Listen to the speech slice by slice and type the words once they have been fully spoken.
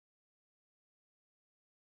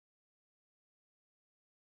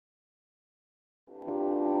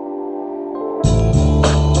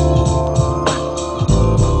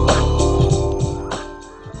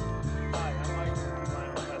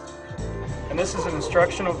this is an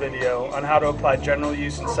instructional video on how to apply general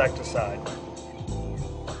use insecticide.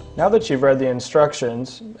 Now that you've read the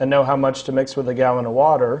instructions and know how much to mix with a gallon of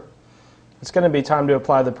water, it's going to be time to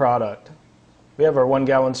apply the product. We have our 1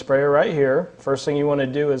 gallon sprayer right here. First thing you want to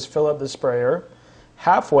do is fill up the sprayer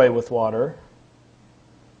halfway with water.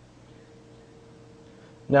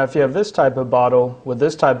 Now if you have this type of bottle with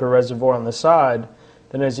this type of reservoir on the side,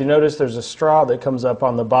 then as you notice there's a straw that comes up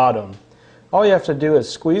on the bottom. All you have to do is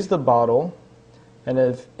squeeze the bottle, and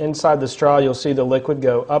if inside the straw you'll see the liquid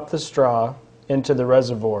go up the straw into the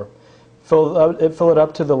reservoir. Fill it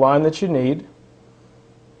up to the line that you need.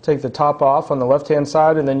 Take the top off on the left hand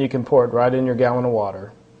side, and then you can pour it right in your gallon of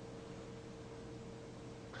water.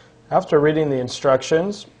 After reading the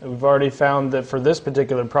instructions, we've already found that for this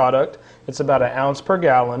particular product it's about 1 ounce per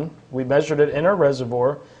gallon. We measured it in our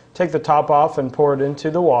reservoir. Take the top off and pour it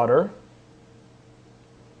into the water.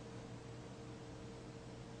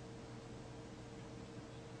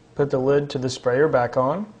 Put the lid to the sprayer back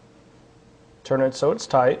on. Turn it so it's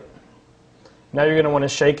tight. Now you're going to want to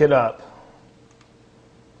shake it up.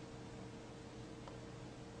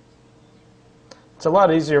 It's a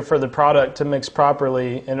lot easier for the product to mix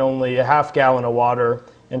properly in only 1/2 gallon of water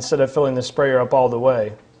instead of filling the sprayer up all the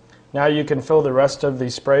way. Now you can fill the rest of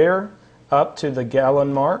the sprayer up to the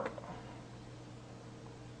gallon mark.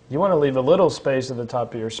 You want to leave a little space at the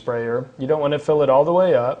top of your sprayer. You don't want to fill it all the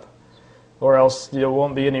way up, or else there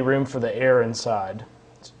won't be any room for the air inside.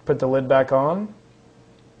 Put the lid back on.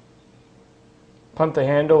 Pump the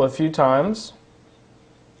handle a few times.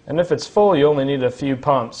 And if it's full, you only need a few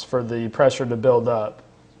pumps for the pressure to build up.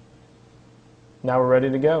 Now we're ready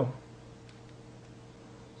to go.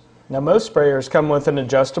 Now most sprayers come with an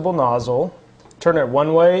adjustable nozzle. Turn it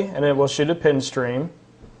one way and it will shoot a pin stream.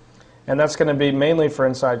 And that's going to be mainly for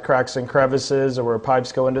inside cracks and crevices or where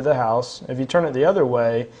pipes go into the house. If you turn it the other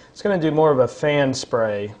way, it's going to do more of a fan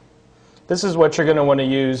spray. This is what you're going to want to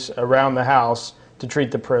use around the house to treat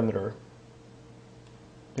the perimeter.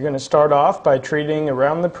 You're going to start off by treating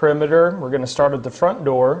around the perimeter. We're going to start at the front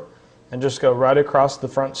door and just go right across the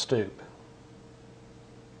front stoop.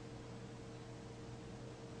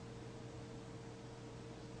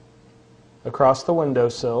 Across the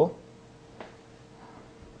windowsill.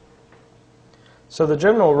 So the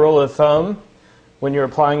general rule of thumb when you're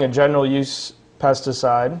applying a general use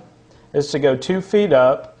pesticide is to go 2 feet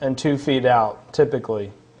up and 2 feet out,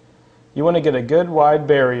 typically. You want to get a good wide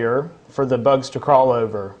barrier for the bugs to crawl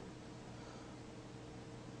over.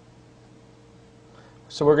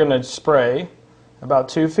 So we're going to spray about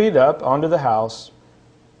 2 feet up onto the house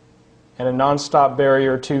and a non-stop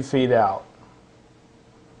barrier 2 feet out.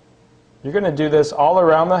 You're going to do this all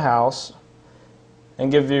around the house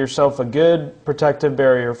and give yourself a good protective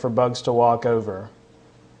barrier for bugs to walk over.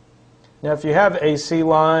 Now if you have AC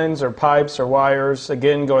lines or pipes or wires,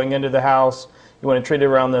 again going into the house, you want to treat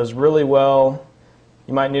around those really well.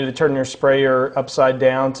 You might need to turn your sprayer upside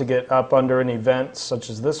down to get up under any vents such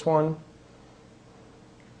as this one.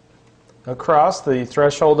 Across the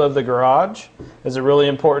threshold of the garage is a really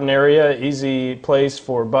important area, easy place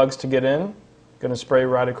for bugs to get in. Going to spray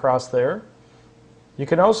right across there. You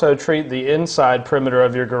can also treat the inside perimeter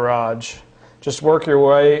of your garage. Just work your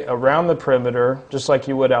way around the perimeter just like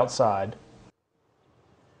you would outside.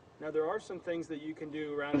 Now there are some things that you can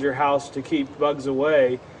do around your house to keep bugs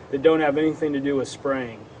away that don't have anything to do with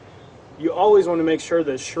spraying. You always want to make sure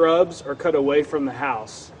that shrubs are cut away from the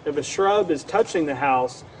house. If a shrub is touching the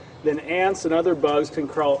house, then ants and other bugs can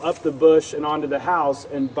crawl up the bush and onto the house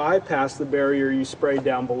and bypass the barrier you sprayed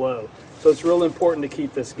down below. So it's real important to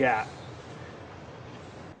keep this gap.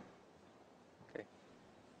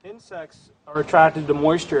 Insects are attracted to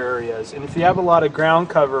moisture areas, and if you have a lot of ground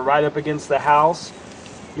cover right up against the house,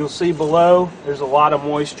 you'll see below there's a lot of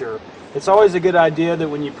moisture. It's always a good idea that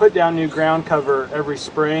when you put down new ground cover every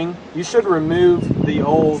spring, you should remove the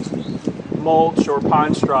old mulch or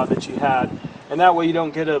pine straw that you had, and that way you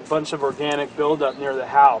don't get a bunch of organic buildup near the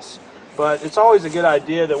house. But it's always a good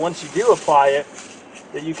idea that once you do apply it,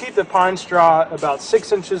 that you keep the pine straw about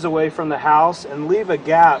 6 inches away from the house and leave a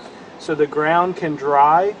gap so the ground can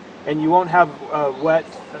dry and you won't have wet,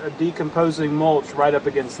 decomposing mulch right up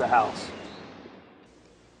against the house.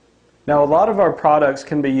 Now a lot of our products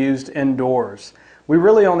can be used indoors. We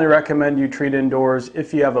really only recommend you treat indoors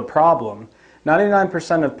if you have a problem.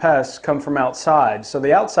 99% of pests come from outside, so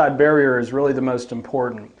the outside barrier is really the most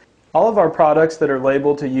important. All of our products that are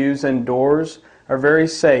labeled to use indoors are very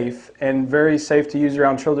safe and very safe to use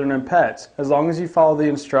around children and pets, as long as you follow the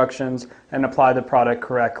instructions and apply the product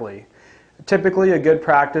correctly. Typically, a good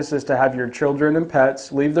practice is to have your children and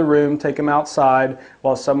pets leave the room, take them outside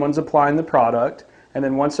while someone's applying the product. and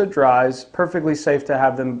then once it dries, perfectly safe to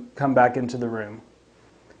have them come back into the room.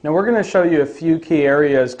 Now we're going to show you a few key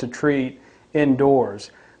areas to treat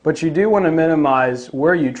indoors, but you do want to minimize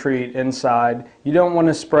where you treat inside. You don't want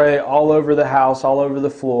to spray all over the house, all over the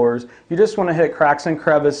floors. You just want to hit cracks and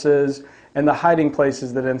crevices and the hiding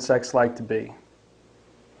places that insects like to be.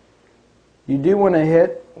 You do want to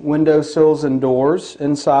hit windowsills and doors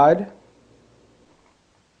inside.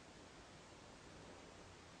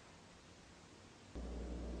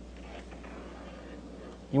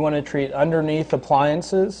 You want to treat underneath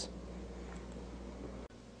appliances.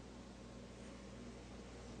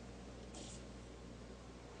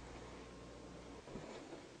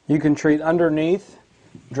 You can treat underneath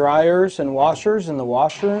dryers and washers in the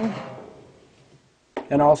washroom,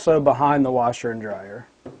 and also behind the washer and dryer.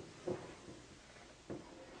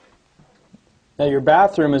 Now your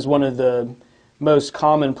bathroom is one of the most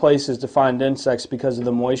common places to find insects because of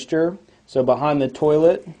the moisture. So behind the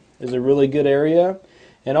toilet is a really good area.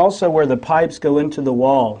 And also where the pipes go into the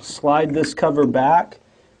wall. Slide this cover back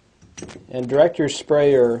and direct your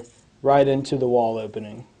sprayer right into the wall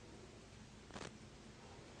opening.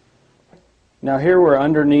 Now here we're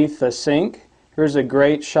underneath the sink. Here's a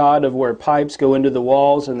great shot of where pipes go into the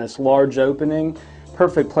walls and this large opening.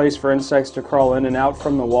 Perfect place for insects to crawl in and out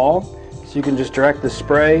from the wall. So you can just direct the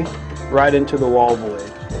spray right into the wall void.